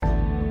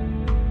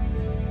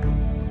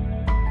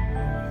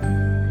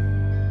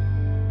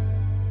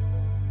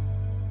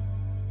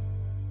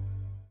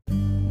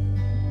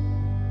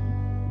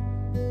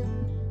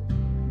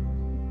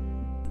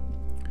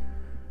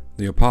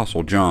The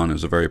Apostle John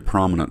is a very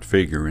prominent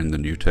figure in the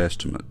New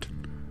Testament.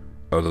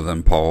 Other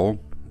than Paul,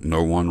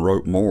 no one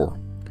wrote more.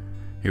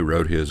 He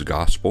wrote his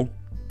Gospel,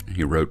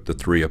 he wrote the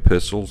 3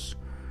 epistles,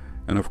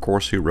 and of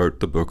course he wrote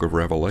the book of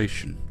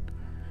Revelation.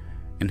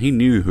 And he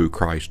knew who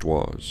Christ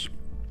was.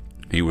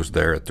 He was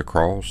there at the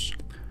cross.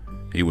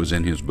 He was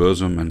in his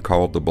bosom and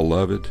called the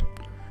Beloved.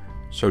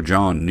 So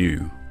John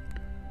knew.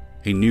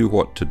 He knew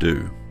what to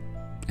do,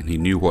 and he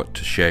knew what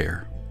to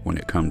share when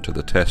it come to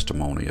the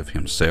testimony of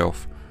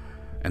himself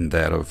and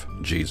that of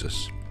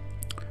Jesus.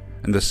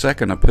 In the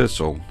 2nd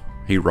epistle,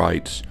 he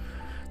writes,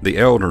 "The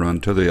elder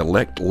unto the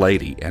elect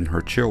lady and her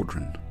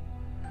children,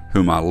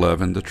 whom I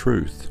love in the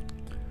truth."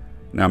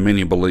 Now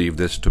many believe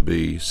this to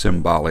be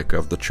symbolic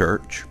of the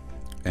church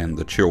and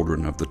the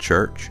children of the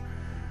church,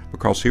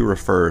 because he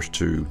refers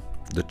to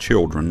the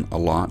children a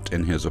lot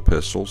in his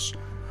epistles,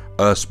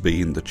 us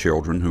being the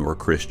children who are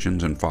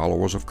Christians and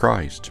followers of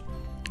Christ.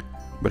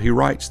 But he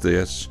writes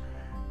this,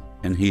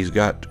 and he's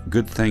got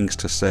good things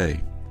to say.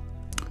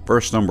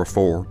 Verse number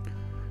 4,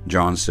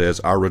 John says,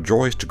 "I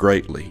rejoiced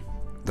greatly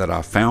that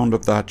I found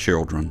of thy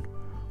children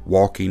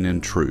walking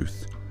in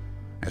truth,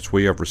 as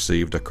we have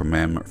received a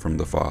commandment from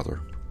the Father."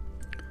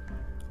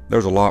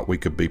 There's a lot we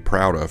could be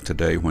proud of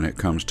today when it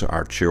comes to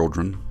our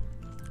children,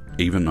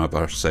 even of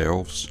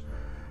ourselves,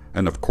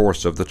 and of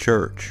course of the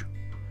church.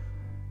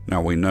 Now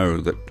we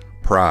know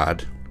that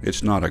pride,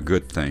 it's not a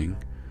good thing.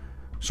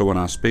 So when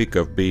I speak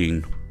of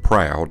being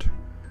proud,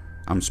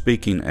 I'm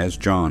speaking as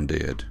John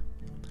did.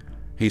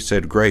 He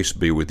said, "Grace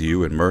be with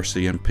you and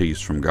mercy and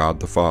peace from God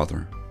the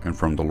Father and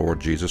from the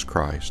Lord Jesus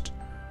Christ,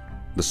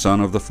 the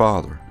Son of the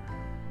Father,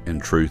 in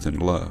truth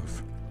and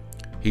love."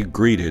 He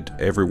greeted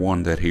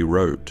everyone that he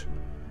wrote,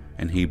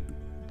 and he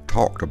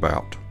talked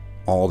about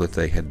all that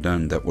they had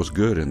done that was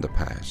good in the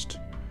past.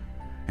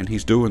 And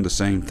he's doing the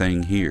same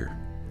thing here.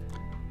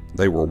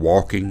 They were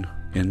walking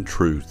in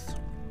truth.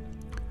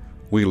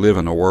 We live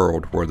in a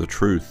world where the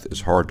truth is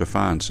hard to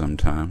find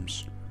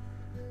sometimes.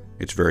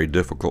 It's very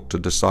difficult to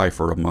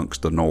decipher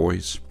amongst the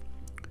noise.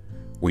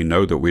 We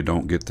know that we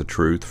don't get the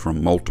truth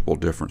from multiple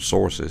different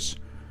sources,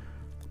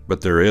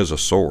 but there is a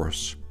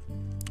source.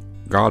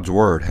 God's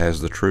Word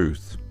has the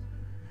truth,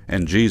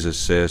 and Jesus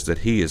says that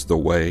He is the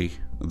way,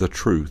 the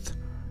truth,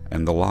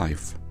 and the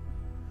life.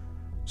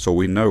 So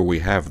we know we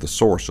have the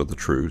source of the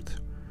truth.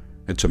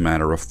 It's a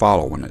matter of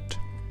following it.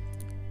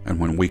 And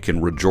when we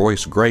can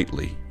rejoice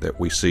greatly that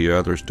we see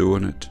others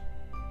doing it,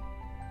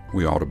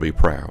 we ought to be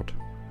proud.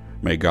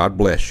 May God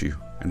bless you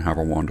and have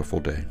a wonderful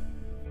day.